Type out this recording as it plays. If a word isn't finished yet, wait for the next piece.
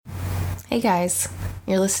Hey guys,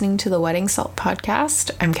 you're listening to the Wedding Salt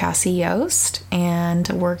Podcast. I'm Cassie Yost, and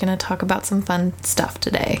we're going to talk about some fun stuff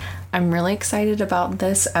today. I'm really excited about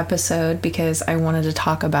this episode because I wanted to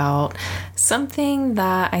talk about something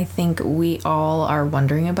that I think we all are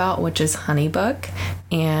wondering about, which is HoneyBook.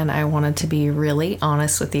 And I wanted to be really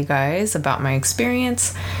honest with you guys about my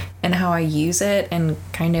experience and how I use it and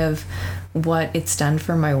kind of what it's done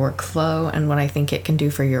for my workflow and what I think it can do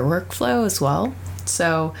for your workflow as well.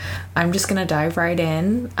 So I'm just going to dive right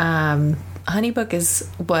in. HoneyBook is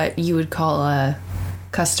what you would call a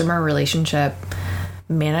customer relationship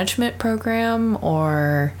management program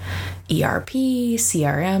or ERP,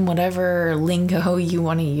 CRM, whatever lingo you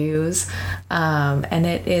want to use. And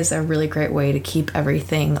it is a really great way to keep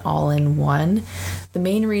everything all in one. The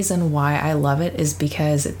main reason why I love it is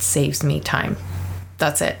because it saves me time.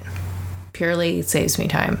 That's it. Purely it saves me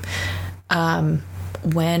time.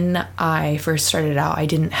 When I first started out, I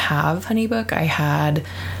didn't have HoneyBook. I had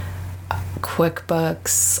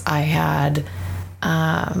QuickBooks. I had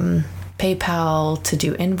PayPal to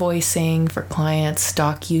do invoicing for clients,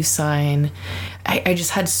 DocuSign. I just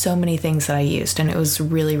had so many things that I used, and it was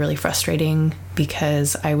really, really frustrating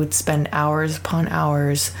because I would spend hours upon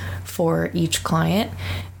hours for each client,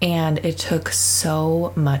 and it took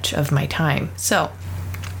so much of my time. So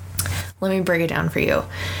let me break it down for you.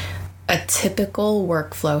 A typical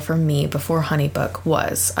workflow for me before HoneyBook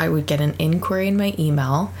was I would get an inquiry in my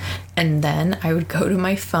email, and then I would go to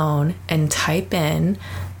my phone and type in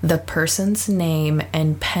the person's name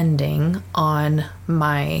and pending on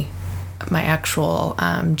my actual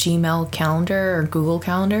Gmail calendar or Google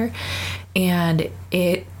Calendar, and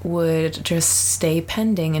it would just stay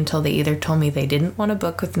pending until they either told me they didn't want to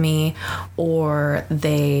book with me or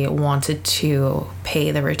they wanted to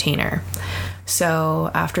pay the retainer. So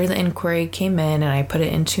after the inquiry came in and I put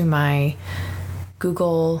it into my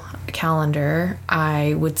Google Calendar,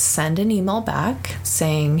 I would send an email back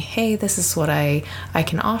saying, hey, this is what I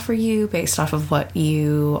can offer you based off of what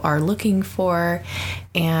you are looking for.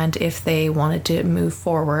 And if they wanted to move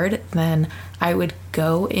forward, then I would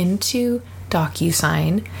go into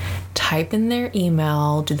DocuSign, type in their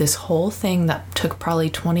email, do this whole thing that took probably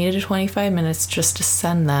 20 to 25 minutes just to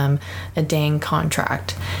send them a dang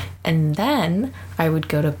contract. And then I would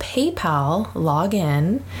go to PayPal, log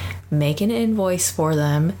in, make an invoice for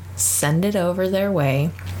them, send it over their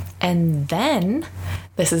way. And then,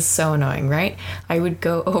 this is so annoying, right? I would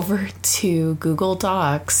go over to Google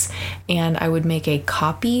Docs and I would make a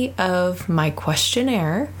copy of my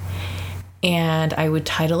questionnaire, and I would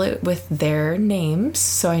title it with their names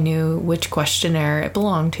so I knew which questionnaire it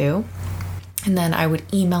belonged to. And then I would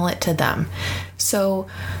email it to them. So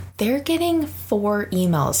they're getting 4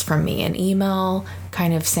 emails from me. An email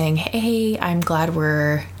kind of saying, hey, I'm glad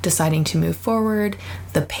we're deciding to move forward,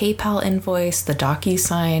 the PayPal invoice, the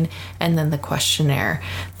DocuSign, and then the questionnaire.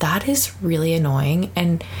 That is really annoying.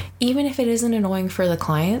 And even if it isn't annoying for the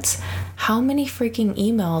clients, how many freaking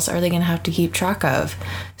emails are they going to have to keep track of?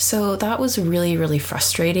 So that was really, really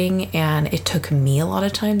frustrating. And it took me a lot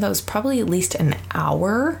of time. That was probably at least an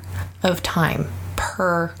hour of time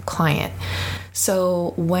per client.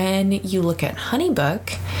 So when you look at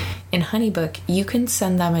HoneyBook, in HoneyBook, you can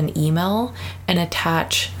send them an email and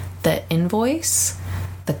attach the invoice,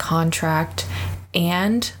 the contract,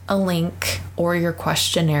 and a link or your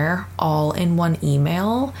questionnaire all in one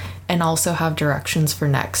email, and also have directions for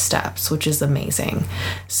next steps, which is amazing.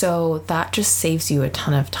 So that just saves you a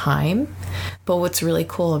ton of time. But what's really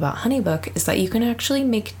cool about HoneyBook is that you can actually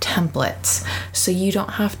make templates. So you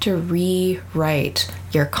don't have to rewrite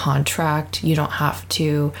your contract. You don't have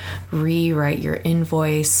to rewrite your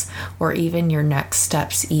invoice or even your next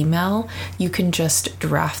steps email. You can just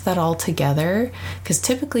draft that all together, because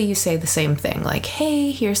typically you say the same thing, like,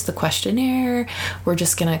 hey, here's the questionnaire. We're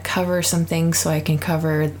just going to cover some things so I can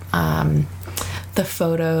cover the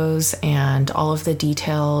photos and all of the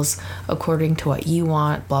details according to what you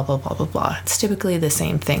want, blah, blah, blah, blah, blah. It's typically the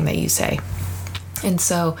same thing that you say. And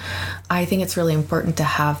so I think it's really important to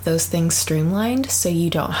have those things streamlined so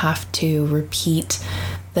you don't have to repeat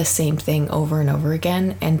the same thing over and over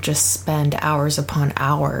again and just spend hours upon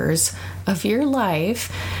hours of your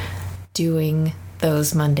life doing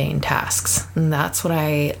those mundane tasks. And that's what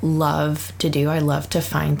I love to do. I love to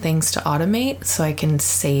find things to automate so I can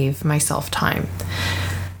save myself time.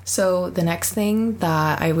 So the next thing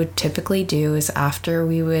that I would typically do is after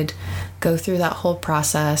we would go through that whole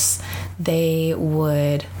process, they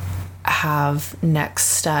would have next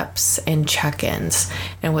steps and check-ins.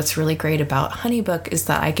 And what's really great about HoneyBook is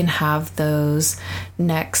that I can have those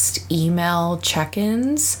next email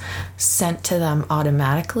check-ins sent to them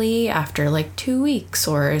automatically after like 2 weeks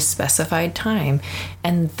or a specified time.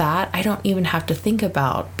 And that I don't even have to think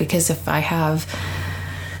about, because if I have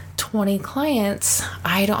 20 clients,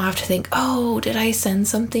 I don't have to think, oh, did I send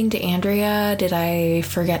something to Andrea? Did I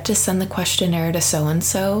forget to send the questionnaire to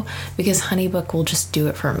so-and-so? Because HoneyBook will just do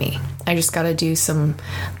it for me. I just got to do some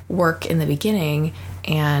work in the beginning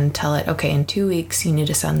and tell it, okay, in 2 weeks, you need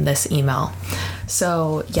to send this email.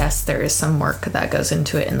 So yes, there is some work that goes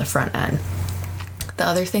into it in the front end. The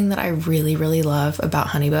other thing that I really, really love about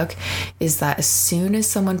HoneyBook is that as soon as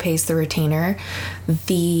someone pays the retainer,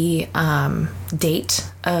 the date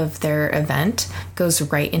of their event goes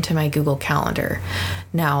right into my Google Calendar.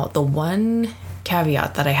 Now, the one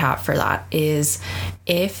caveat that I have for that is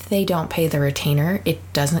if they don't pay the retainer, it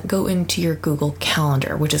doesn't go into your Google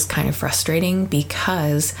Calendar, which is kind of frustrating,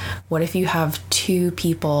 because what if you have 2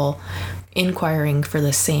 people inquiring for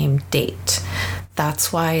the same date?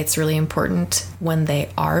 That's why it's really important when they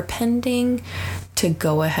are pending to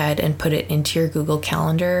go ahead and put it into your Google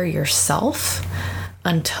Calendar yourself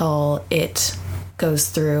until it goes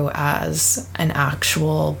through as an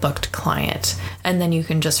actual booked client. And then you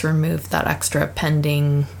can just remove that extra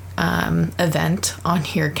pending event on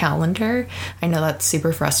your calendar. I know that's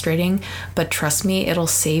super frustrating, but trust me, it'll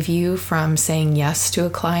save you from saying yes to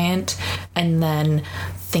a client and then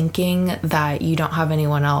thinking that you don't have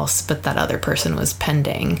anyone else, but that other person was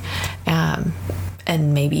pending.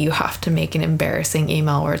 And maybe you have to make an embarrassing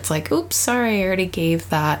email where it's like, oops, sorry, I already gave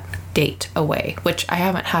that date away, which I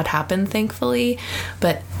haven't had happen, thankfully,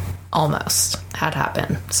 but almost had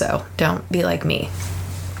happen. So don't be like me.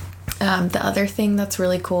 The other thing that's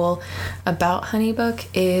really cool about HoneyBook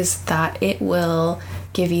is that it will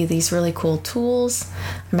give you these really cool tools.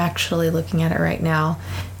 I'm actually looking at it right now.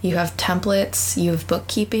 You have templates, you have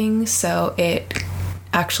bookkeeping, so it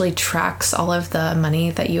actually tracks all of the money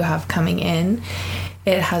that you have coming in.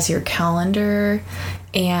 It has your calendar,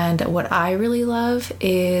 and what I really love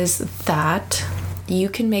is that you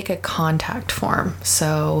can make a contact form.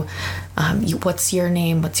 So what's your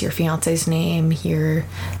name, what's your fiance's name, your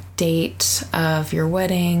date of your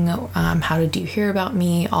wedding, how did you hear about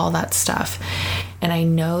me, all that stuff. And I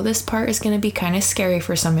know this part is going to be kind of scary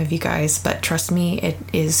for some of you guys, but trust me, it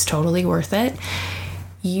is totally worth it.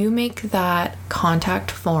 You make that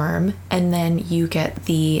contact form and then you get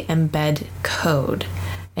the embed code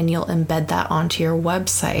and you'll embed that onto your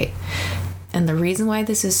website. And the reason why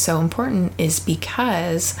this is so important is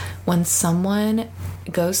because when someone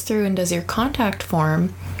goes through and does your contact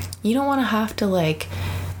form, you don't want to have to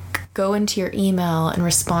go into your email and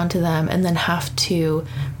respond to them and then have to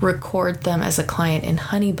record them as a client in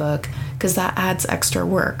HoneyBook, because that adds extra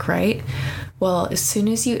work, right? Well, as soon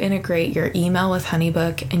as you integrate your email with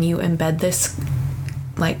HoneyBook and you embed this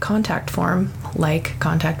contact form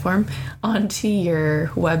onto your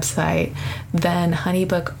website, then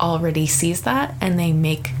HoneyBook already sees that and they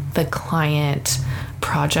make the client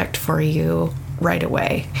project for you right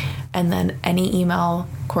away. And then any email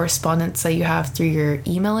correspondence that you have through your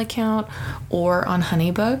email account or on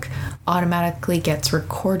HoneyBook automatically gets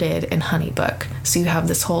recorded in HoneyBook. So you have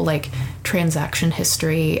this whole transaction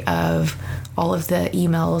history of all of the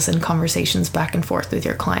emails and conversations back and forth with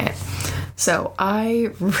your client. So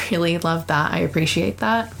I really love that. I appreciate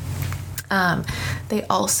that. They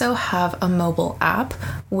also have a mobile app,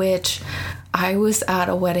 which I was at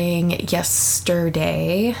a wedding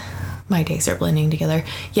yesterday. My days are blending together.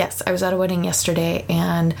 Yes, I was at a wedding yesterday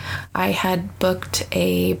and I had booked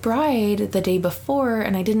a bride the day before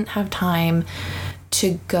and I didn't have time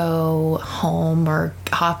to go home or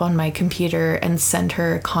hop on my computer and send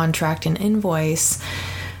her a contract and invoice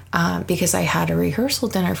because I had a rehearsal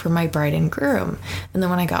dinner for my bride and groom. And then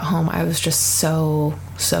when I got home, I was just so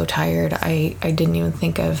tired. I didn't even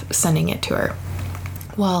think of sending it to her.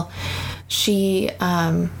 Well, she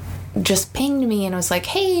just pinged me and was like,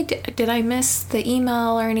 hey, did I miss the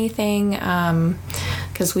email or anything?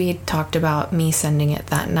 Because we talked about me sending it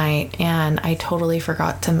that night and I totally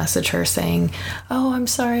forgot to message her saying, oh, I'm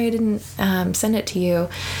sorry, I didn't send it to you.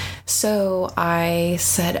 So I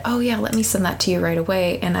said, oh yeah, let me send that to you right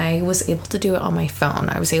away. And I was able to do it on my phone.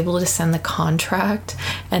 I was able to send the contract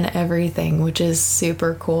and everything, which is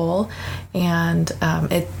super cool. And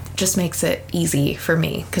it just makes it easy for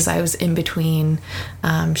me because I was in between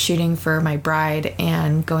shooting for my bride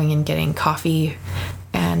and going and getting coffee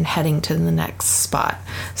and heading to the next spot.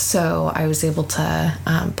 So I was able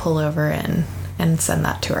to pull over and send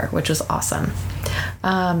that to her, which was awesome.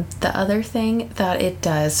 The other thing that it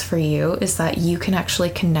does for you is that you can actually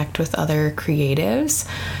connect with other creatives.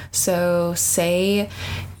 So say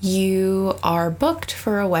you are booked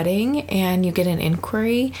for a wedding and you get an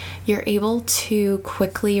inquiry, you're able to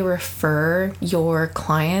quickly refer your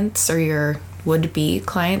clients or your would-be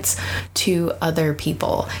clients to other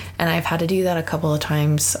people. And I've had to do that a couple of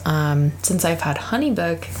times since I've had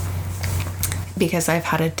Honeybook, because I've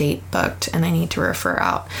had a date booked and I need to refer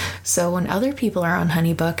out. So when other people are on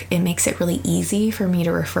Honeybook, it makes it really easy for me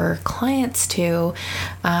to refer clients to,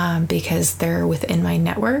 because they're within my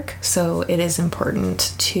network. So it is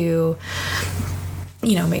important to,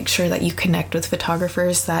 make sure that you connect with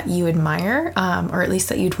photographers that you admire, or at least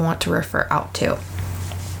that you'd want to refer out to.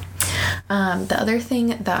 The other thing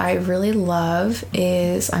that I really love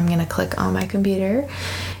is, I'm going to click on my computer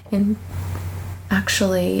and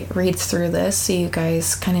actually read through this so you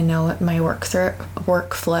guys kind of know what my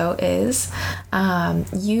workflow is.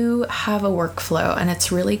 You have a workflow and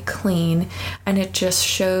it's really clean, and it just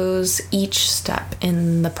shows each step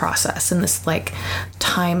in the process, in this like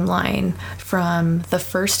timeline from the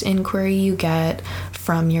first inquiry you get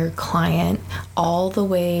from your client all the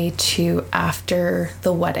way to after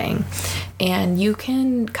the wedding. And you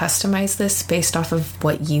can customize this based off of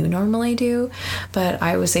what you normally do, but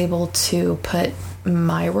I was able to put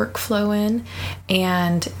my workflow in,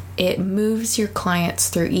 and it moves your clients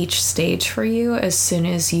through each stage for you as soon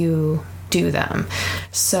as you do them.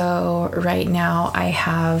 So right now I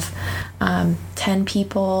have 10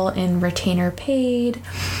 people in retainer paid,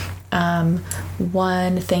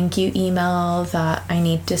 one thank you email that I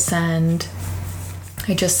need to send.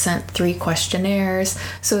 I just sent 3 questionnaires.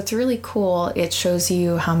 So it's really cool. It shows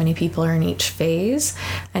you how many people are in each phase.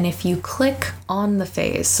 And if you click on the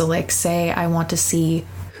phase, so like say I want to see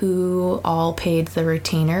who all paid the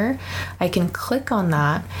retainer, I can click on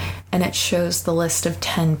that and it shows the list of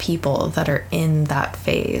 10 people that are in that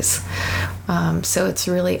phase. So it's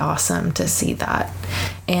really awesome to see that.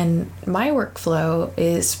 And my workflow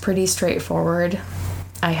is pretty straightforward.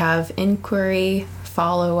 I have inquiry,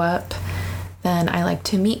 follow-up, then I like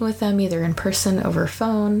to meet with them either in person, over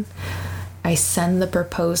phone. I send the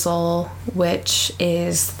proposal, which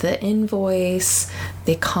is the invoice,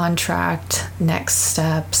 the contract, next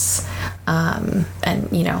steps, and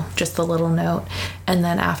just a little note. And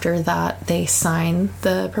then after that, they sign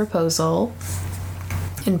the proposal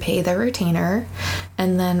and pay their retainer.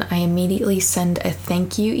 And then I immediately send a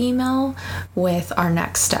thank you email with our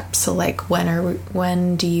next steps. So like,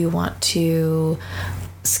 when do you want to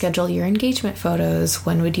schedule your engagement photos?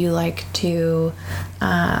 When would you like to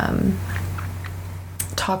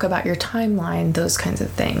talk about your timeline? Those kinds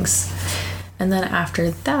of things. And then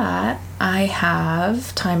after that, I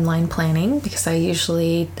have timeline planning, because I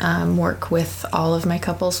usually work with all of my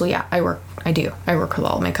couples. Well, yeah, I work with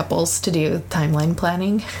all of my couples to do timeline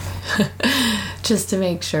planning just to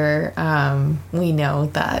make sure we know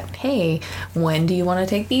that, hey, when do you want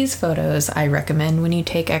to take these photos? I recommend when you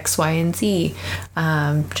take X, Y, and Z,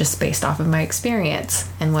 just based off of my experience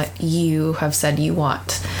and what you have said you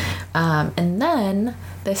want. And then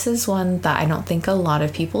this is one that I don't think a lot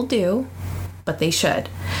of people do, but they should,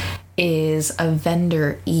 is a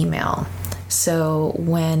vendor email. So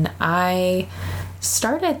when I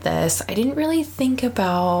started this, I didn't really think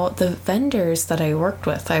about the vendors that I worked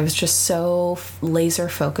with. I was just so laser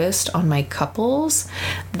focused on my couples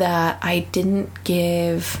that I didn't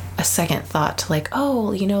give a second thought to like,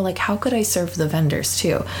 how could I serve the vendors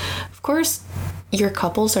too? Of course, your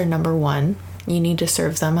couples are number one. You need to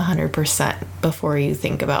serve them 100% before you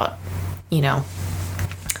think about,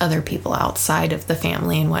 other people outside of the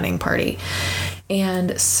family and wedding party.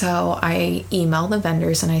 And so I email the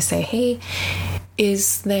vendors and I say, hey,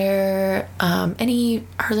 are there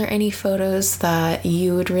any photos that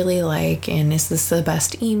you would really like? And is this the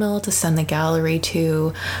best email to send the gallery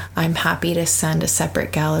to? I'm happy to send a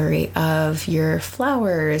separate gallery of your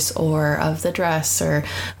flowers or of the dress or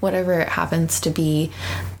whatever it happens to be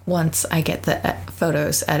once I get the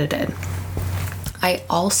photos edited. I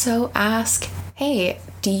also ask, hey,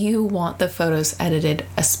 do you want the photos edited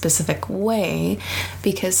a specific way?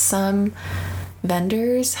 Because some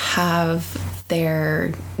vendors have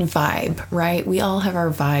their vibe, right? We all have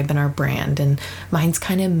our vibe and our brand, and mine's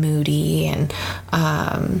kind of moody, and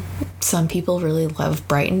some people really love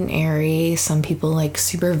bright and airy, some people like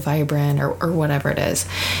super vibrant or whatever it is.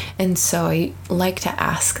 And so I like to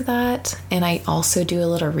ask that, and I also do a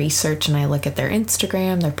little research and I look at their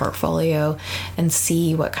Instagram, their portfolio, and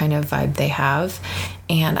see what kind of vibe they have,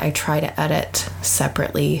 and I try to edit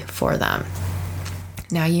separately for them.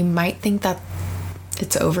 Now you might think that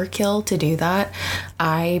it's overkill to do that.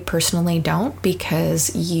 I personally don't,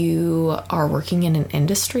 because you are working in an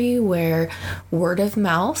industry where word of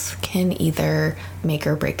mouth can either make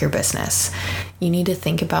or break your business. You need to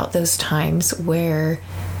think about those times where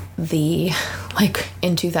like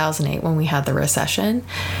in 2008 when we had the recession,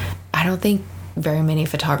 I don't think very many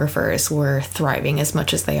photographers were thriving as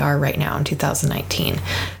much as they are right now in 2019.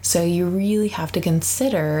 So you really have to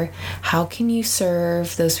consider, how can you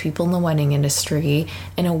serve those people in the wedding industry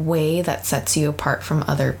in a way that sets you apart from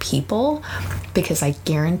other people? Because I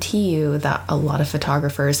guarantee you that a lot of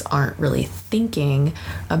photographers aren't really thinking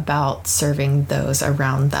about serving those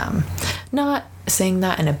around them. Not saying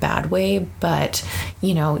that in a bad way, but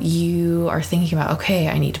you are thinking about, okay,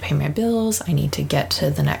 I need to pay my bills, I need to get to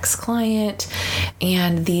the next client.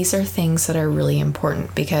 And these are things that are really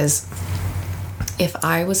important, because if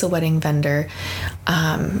I was a wedding vendor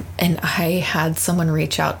and I had someone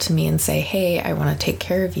reach out to me and say, hey, I want to take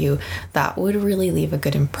care of you, that would really leave a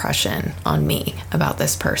good impression on me about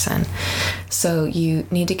this person. So you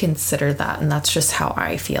need to consider that. And that's just how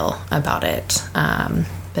I feel about it.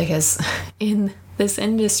 Because in this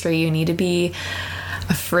industry, you need to be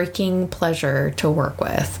a freaking pleasure to work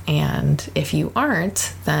with. And if you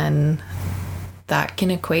aren't, then that can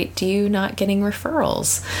equate to you not getting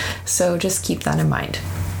referrals. So just keep that in mind.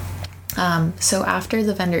 So after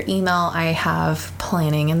the vendor email, I have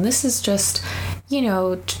planning, and this is just,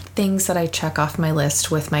 things that I check off my list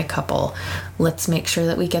with my couple. Let's make sure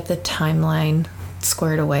that we get the timeline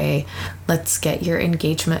squared away. Let's get your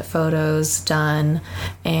engagement photos done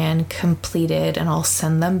and completed, and I'll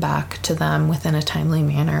send them back to them within a timely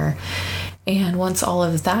manner. And once all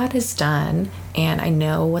of that is done and I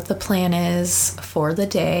know what the plan is for the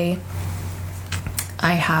day,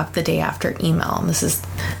 I have the day after email. And this is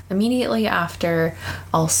immediately after.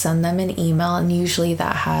 I'll send them an email, and usually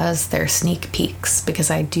that has their sneak peeks,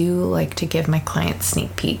 because I do like to give my clients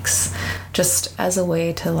sneak peeks just as a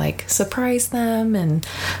way to surprise them. And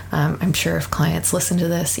I'm sure if clients listen to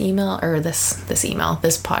this email or this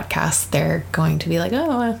podcast, they're going to be like,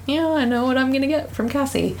 oh, yeah, I know what I'm going to get from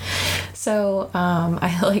Cassie. So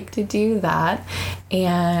I like to do that.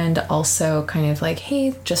 And also kind of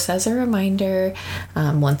hey, just as a reminder,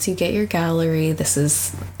 once you get your gallery, this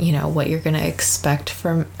is, what you're going to expect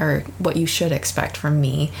from, or what you should expect from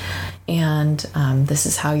me. And this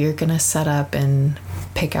is how you're going to set up and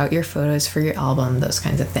pick out your photos for your album, those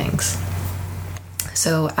kinds of things.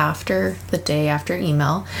 So after the day after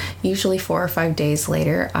email, usually 4 or 5 days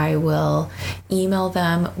later, I will email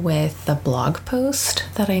them with the blog post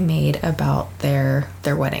that I made about their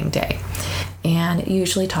wedding day. And it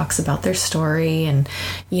usually talks about their story. And,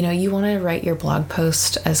 you want to write your blog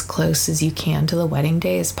post as close as you can to the wedding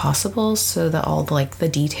day as possible, so that all the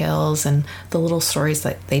details and the little stories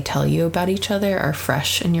that they tell you about each other are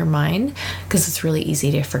fresh in your mind, because it's really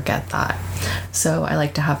easy to forget that. So I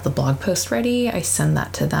like to have the blog post ready. I send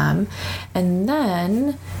that to them. And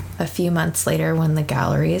then a few months later, when the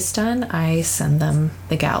gallery is done, I send them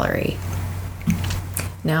the gallery.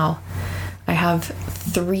 Now, I have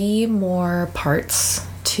 3 more parts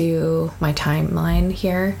to my timeline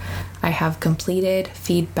here. I have completed,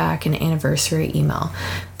 feedback, and anniversary email.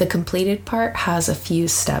 The completed part has a few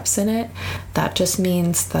steps in it. That just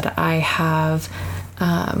means that I have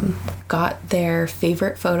got their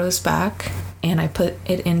favorite photos back, and I put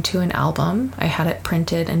it into an album. I had it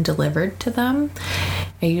printed and delivered to them.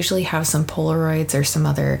 I usually have some Polaroids or some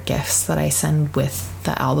other gifts that I send with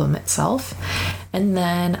the album itself. And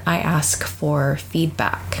then I ask for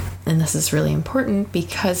feedback. And this is really important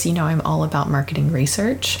because, I'm all about marketing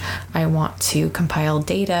research. I want to compile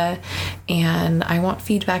data, and I want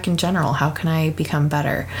feedback in general. How can I become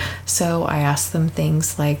better? So I ask them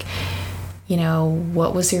things like,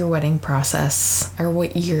 what was your wedding process, or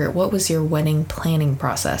what was your wedding planning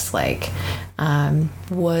process like?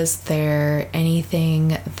 Was there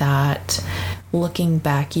anything that, looking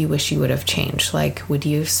back, you wish you would have changed? Would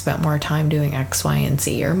you have spent more time doing X, Y, and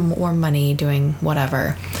Z, or more money doing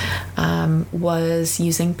whatever? Was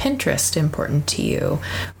using Pinterest important to you?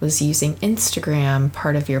 Was using Instagram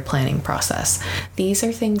part of your planning process? These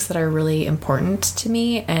are things that are really important to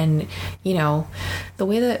me. And, the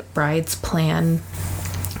way that brides plan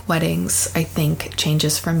weddings, I think,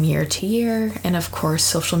 changes from year to year. And of course,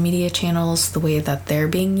 social media channels, the way that they're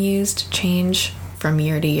being used, change from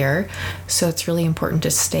year to year. So it's really important to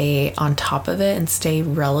stay on top of it and stay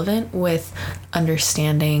relevant with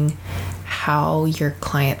understanding how your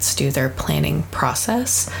clients do their planning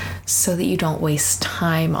process, so that you don't waste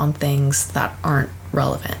time on things that aren't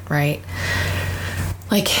relevant, right?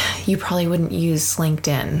 You probably wouldn't use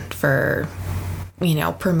LinkedIn for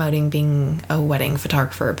promoting being a wedding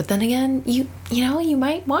photographer. But then again, you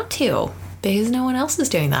might want to, because no one else is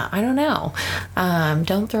doing that. I don't know.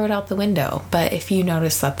 Don't throw it out the window. But if you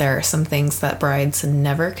notice that there are some things that brides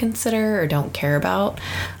never consider or don't care about,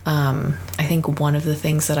 I think one of the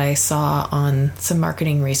things that I saw on some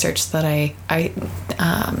marketing research that I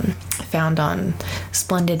found on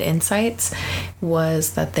Splendid Insights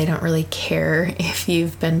was that they don't really care if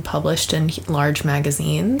you've been published in large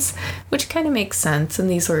magazines, which kind of makes sense. And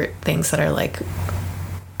these were things that are like,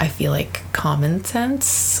 I feel like common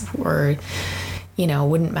sense, or,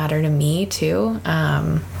 wouldn't matter to me too.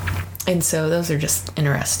 And so those are just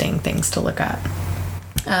interesting things to look at.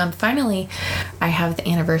 Finally, I have the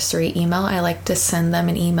anniversary email. I like to send them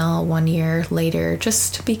an email 1 year later,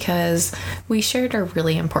 just because we shared a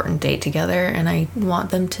really important date together, and I want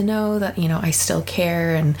them to know that, I still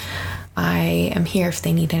care and I am here if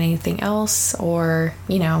they need anything else, or,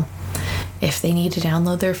 if they need to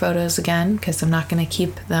download their photos again, because I'm not going to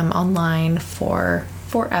keep them online for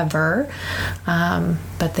forever.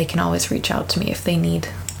 But they can always reach out to me if they need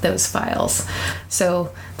those files.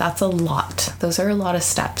 So that's a lot. Those are a lot of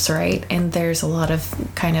steps, right? And there's a lot of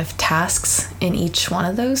kind of tasks in each one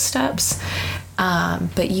of those steps.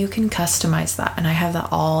 But you can customize that. And I have that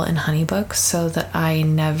all in Honeybook so that I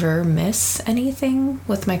never miss anything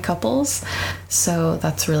with my couples. So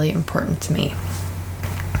that's really important to me.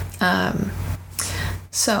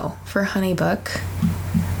 So for Honeybook,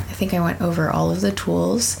 I think I went over all of the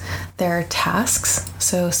tools. There are tasks.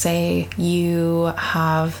 So say you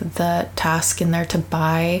have the task in there to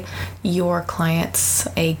buy your clients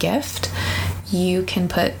a gift. You can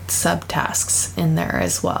put subtasks in there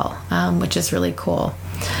as well, which is really cool.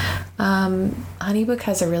 Honeybook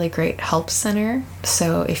has a really great help center.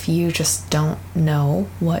 So if you just don't know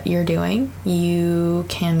what you're doing, you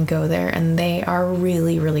can go there, and they are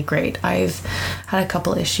really, really great. I've had a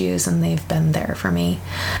couple issues and they've been there for me.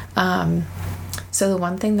 So the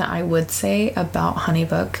one thing that I would say about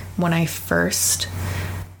Honeybook when I first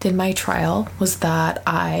did my trial was that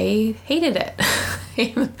I hated it.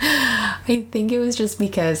 I think it was just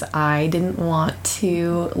because I didn't want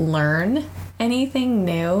to learn anything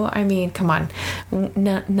new. I mean, come on,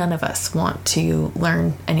 none of us want to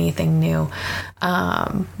learn anything new.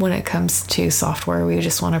 When it comes to software, we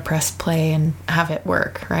just want to press play and have it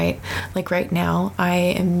work, right? Like right now, I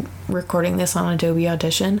am recording this on Adobe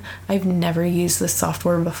Audition. I've never used this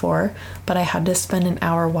software before, but I had to spend an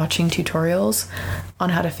hour watching tutorials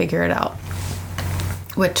on how to figure it out,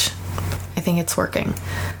 which I think it's working.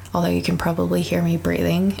 Although you can probably hear me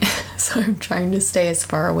breathing. So I'm trying to stay as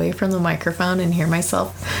far away from the microphone and hear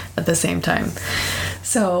myself at the same time.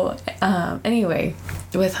 So anyway,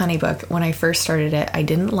 with Honeybook, when I first started it, I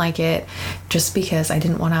didn't like it just because I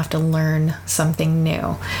didn't want to have to learn something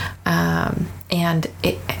new. And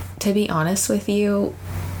to be honest with you,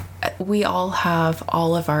 we all have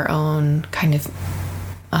all of our own kind of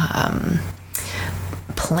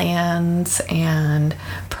plans and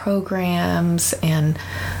programs and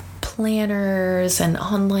planners and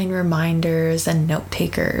online reminders and note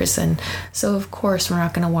takers. And so of course we're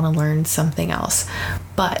not going to want to learn something else.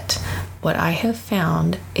 But what I have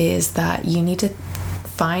found is that you need to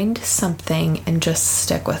find something and just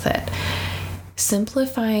stick with it.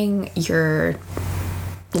 Simplifying your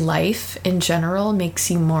life in general makes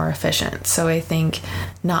you more efficient. So I think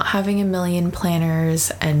not having a million planners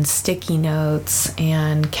and sticky notes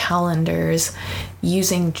and calendars,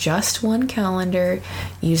 using just one calendar,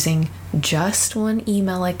 using just one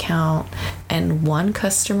email account, and one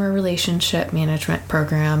customer relationship management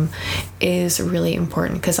program is really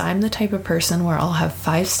important, because I'm the type of person where I'll have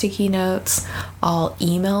 5 sticky notes, I'll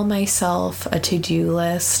email myself a to-do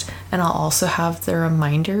list, and I'll also have the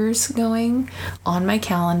reminders going on my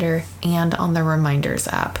calendar and on the reminders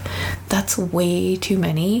app. That's way too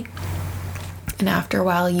many. And after a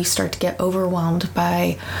while, you start to get overwhelmed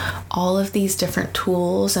by all of these different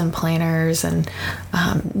tools and planners and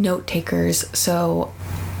note takers. So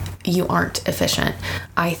you aren't efficient.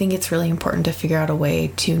 I think it's really important to figure out a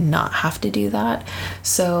way to not have to do that.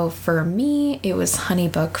 So for me, it was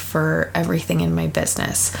Honeybook for everything in my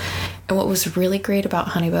business. And what was really great about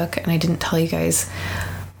Honeybook, and I didn't tell you guys,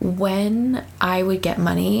 when I would get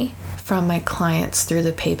money from my clients through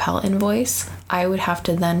the PayPal invoice, I would have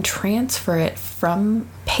to then transfer it from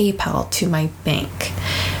PayPal to my bank.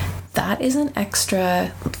 That is an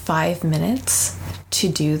extra 5 minutes to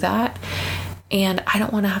do that. And I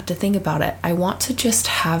don't want to have to think about it. I want to just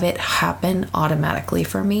have it happen automatically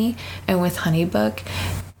for me. And with Honeybook,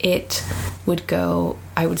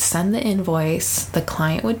 I would send the invoice, the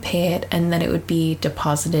client would pay it, and then it would be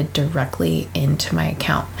deposited directly into my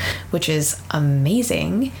account, which is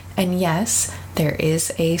amazing. And yes, there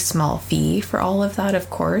is a small fee for all of that, of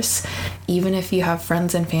course. Even if you have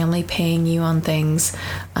friends and family paying you on things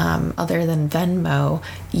other than Venmo,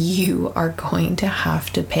 you are going to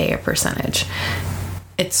have to pay a percentage.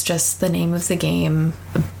 It's just the name of the game.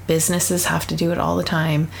 Businesses have to do it all the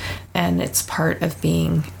time, and it's part of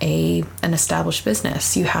being an established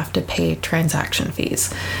business. You have to pay transaction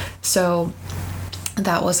fees. So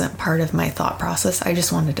that wasn't part of my thought process. I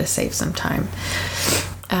just wanted to save some time.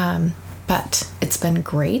 But it's been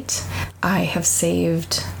great. I have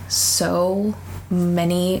saved so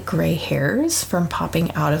many gray hairs from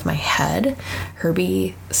popping out of my head.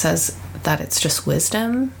 Herbie says that it's just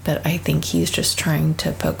wisdom, but I think he's just trying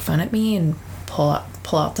to poke fun at me and pull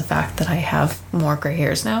out the fact that I have more gray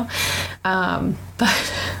hairs now.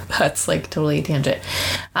 But that's like totally a tangent.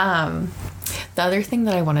 The other thing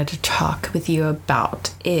that I wanted to talk with you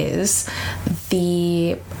about is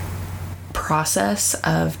the process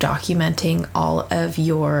of documenting all of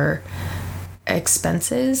your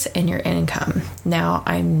expenses and your income. Now,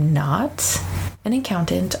 I'm not an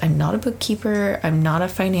accountant. I'm not a bookkeeper. I'm not a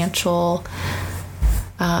financial,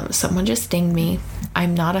 someone just dinged me.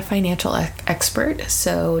 I'm not a financial expert,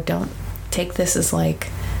 so don't take this as like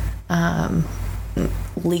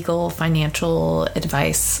legal financial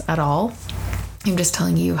advice at all. I'm just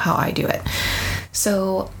telling you how I do it.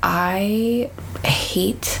 So I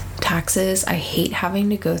hate taxes. I hate having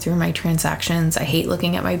to go through my transactions. I hate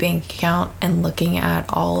looking at my bank account and looking at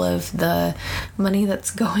all of the money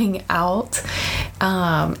that's going out,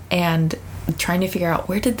 and trying to figure out,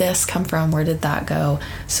 where did this come from? Where did that go?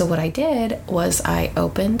 So what I did was I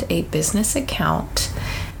opened a business account,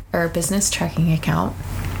 or a business checking account,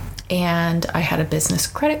 and I had a business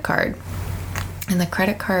credit card. And the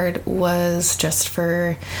credit card was just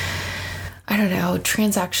for, I don't know,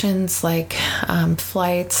 transactions like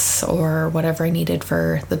flights or whatever I needed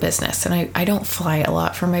for the business. And I don't fly a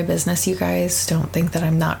lot for my business, you guys. Don't think that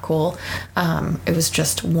I'm not cool. It was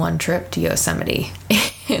just one trip to Yosemite.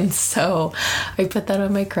 And so I put that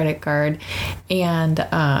on my credit card, and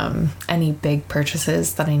any big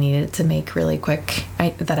purchases that I needed to make really quick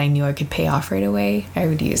that I knew I could pay off right away, I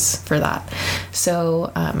would use for that.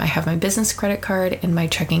 So I have my business credit card in my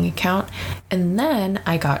checking account, and then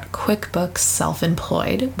I got QuickBooks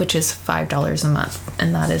Self-Employed, which is $5 a month,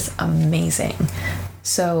 and that is amazing.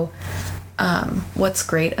 So what's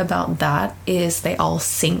great about that is they all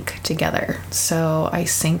sync together. So I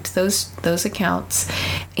synced those accounts,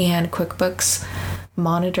 and QuickBooks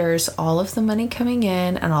monitors all of the money coming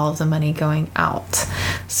in and all of the money going out.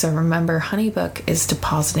 So remember, HoneyBook is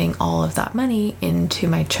depositing all of that money into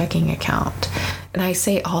my checking account. And I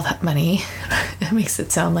say all that money, it makes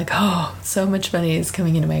it sound like, oh, so much money is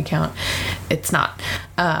coming into my account. It's not,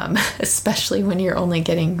 especially when you're only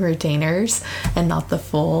getting retainers and not the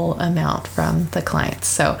full amount from the clients.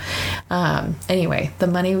 So anyway, the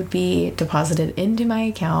money would be deposited into my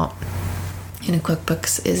account, and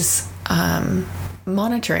QuickBooks is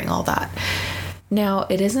monitoring all that. Now,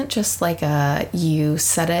 it isn't just like a you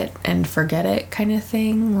set it and forget it kind of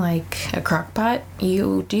thing, like a crock-pot.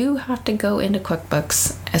 You do have to go into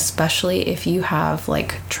QuickBooks, especially if you have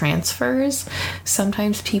like transfers.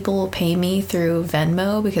 Sometimes people will pay me through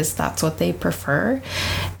Venmo because that's what they prefer.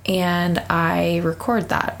 And I record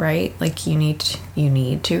that, right? Like you need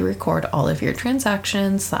to record all of your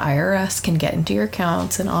transactions. The IRS can get into your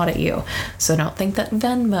accounts and audit you. So don't think that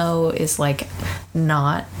Venmo is like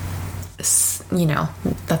not,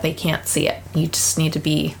 that they can't see it. You just need to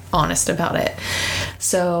be honest about it.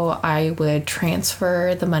 So I would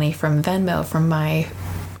transfer the money from Venmo from my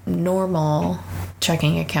normal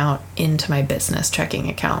checking account into my business checking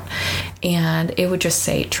account, and it would just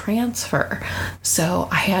say transfer. So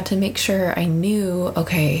I had to make sure I knew,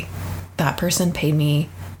 okay, that person paid me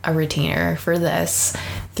a retainer for this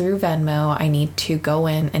through Venmo. I need to go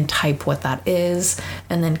in and type what that is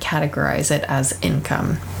and then categorize it as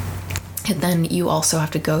income. And then you also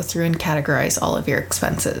have to go through and categorize all of your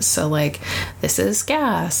expenses. So like, this is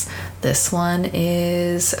gas. This one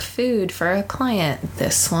is food for a client.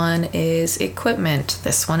 This one is equipment.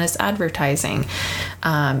 This one is advertising.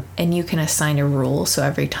 And you can assign a rule. So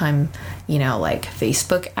every time, like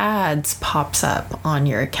Facebook ads pops up on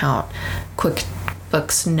your account,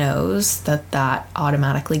 QuickBooks knows that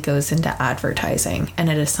automatically goes into advertising,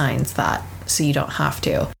 and it assigns that so you don't have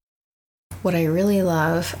to. What I really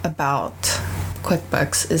love about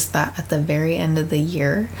QuickBooks is that at the very end of the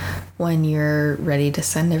year, when you're ready to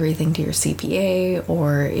send everything to your CPA,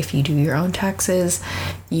 or if you do your own taxes,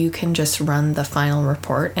 you can just run the final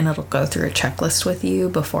report and it'll go through a checklist with you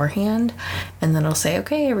beforehand. And then it'll say,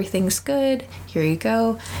 okay, everything's good. Here you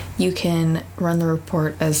go. You can run the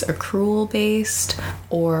report as accrual based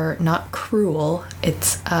or not cruel.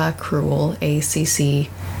 It's accrual, ACCR.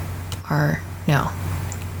 No,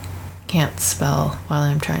 can't spell while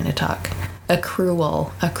I'm trying to talk.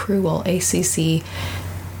 Accrual, ACCRUAL.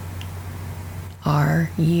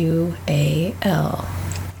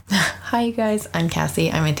 Hi, you guys. I'm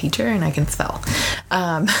Cassie. I'm a teacher and I can spell.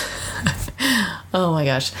 Oh my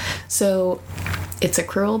gosh. So it's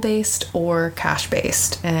accrual based or cash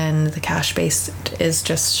based, and the cash based is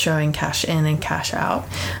just showing cash in and cash out.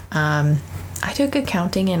 I took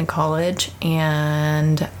accounting in college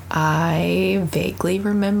and I vaguely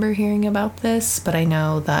remember hearing about this, but I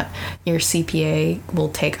know that your CPA will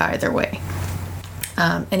take either way.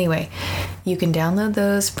 Anyway, you can download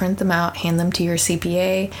those, print them out, hand them to your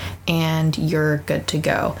CPA, and you're good to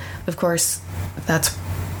go. Of course, that's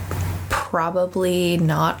probably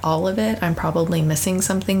not all of it. I'm probably missing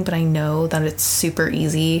something, but I know that it's super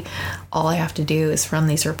easy. All I have to do is run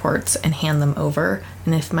these reports and hand them over.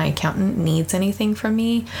 And if my accountant needs anything from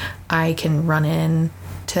me, I can run in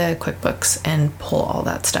to QuickBooks and pull all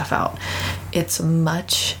that stuff out. It's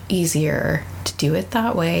much easier to do it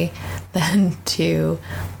that way than to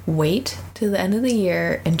wait to the end of the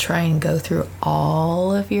year and try and go through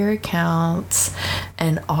all of your accounts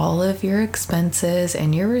and all of your expenses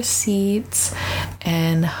and your receipts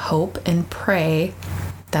and hope and pray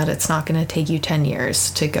that it's not going to take you 10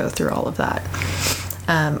 years to go through all of that.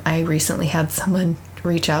 I recently had someone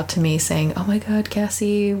reach out to me saying, oh my God,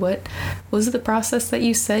 Cassie, what was the process that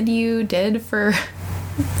you said you did for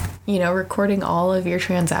recording all of your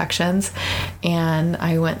transactions? And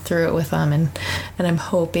I went through it with them, and I'm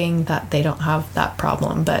hoping that they don't have that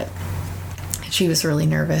problem. But she was really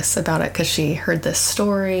nervous about it because she heard this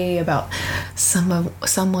story about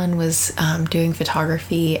someone was doing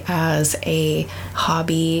photography as a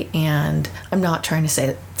hobby, and I'm not trying to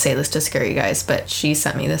say this to scare you guys, but she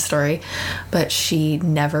sent me this story. But she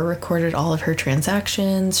never recorded all of her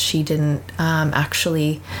transactions. She didn't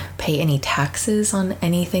actually pay any taxes on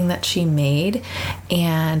anything that she made,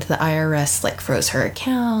 and the IRS froze her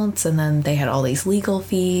accounts, and then they had all these legal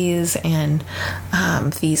fees and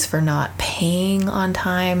fees for not paying on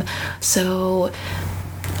time. So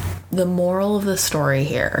the moral of the story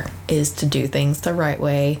here is to do things the right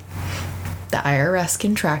way. The IRS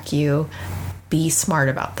can track you. Be smart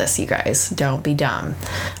about this, you guys. Don't be dumb.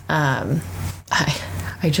 And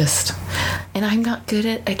I'm not good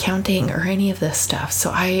at accounting or any of this stuff.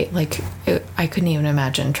 So I couldn't even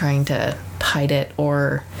imagine trying to hide it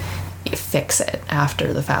or fix it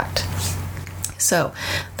after the fact. So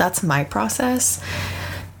that's my process.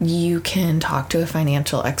 You can talk to a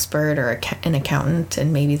financial expert or an accountant,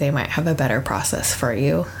 and maybe they might have a better process for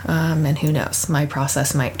you. And who knows, my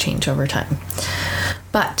process might change over time.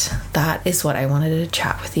 But that is what I wanted to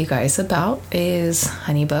chat with you guys about, is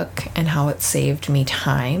HoneyBook and how it saved me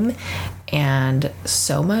time and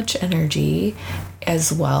so much energy,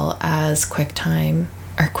 as well as QuickTime,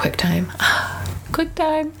 as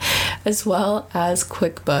well as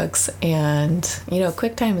QuickBooks. And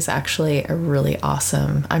QuickTime is actually a really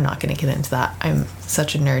awesome, I'm not going to get into that, I'm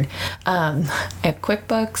such a nerd, at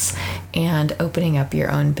QuickBooks and opening up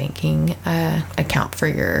your own banking account for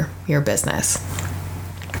your business.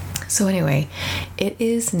 So anyway, it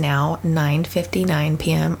is now 9:59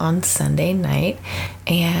 p.m. on Sunday night,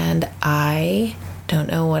 and I don't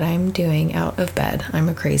know what I'm doing out of bed. I'm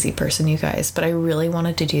a crazy person, you guys, but I really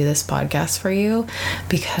wanted to do this podcast for you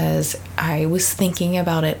because I was thinking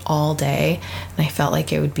about it all day and I felt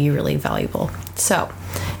like it would be really valuable. So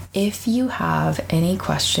if you have any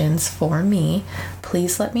questions for me,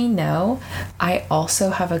 please let me know. I also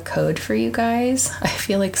have a code for you guys. I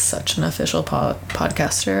feel like such an official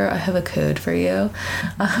podcaster. I have a code for you.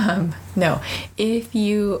 No, if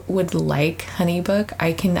you would like HoneyBook,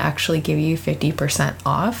 I can actually give you 50%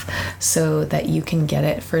 off so that you can get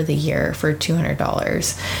it for the year for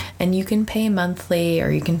 $200. And you can pay monthly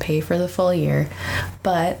or you can pay for the full year.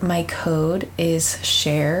 But my code is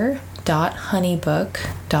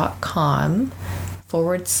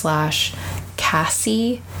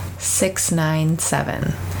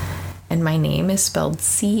share.honeybook.com/Cassie697. And my name is spelled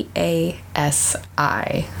CASI.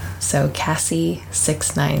 So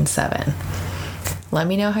Cassie697. Let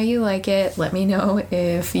me know how you like it. Let me know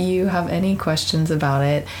if you have any questions about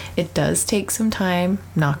it. It does take some time.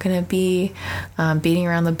 I'm not going to be beating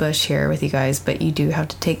around the bush here with you guys, but you do have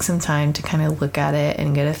to take some time to kind of look at it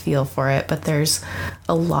and get a feel for it. But there's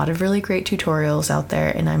a lot of really great tutorials out there,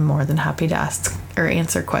 and I'm more than happy to ask or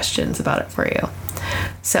answer questions about it for you.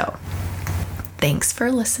 So thanks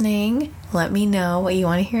for listening. Let me know what you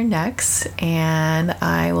want to hear next, and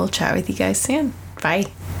I will chat with you guys soon. Bye.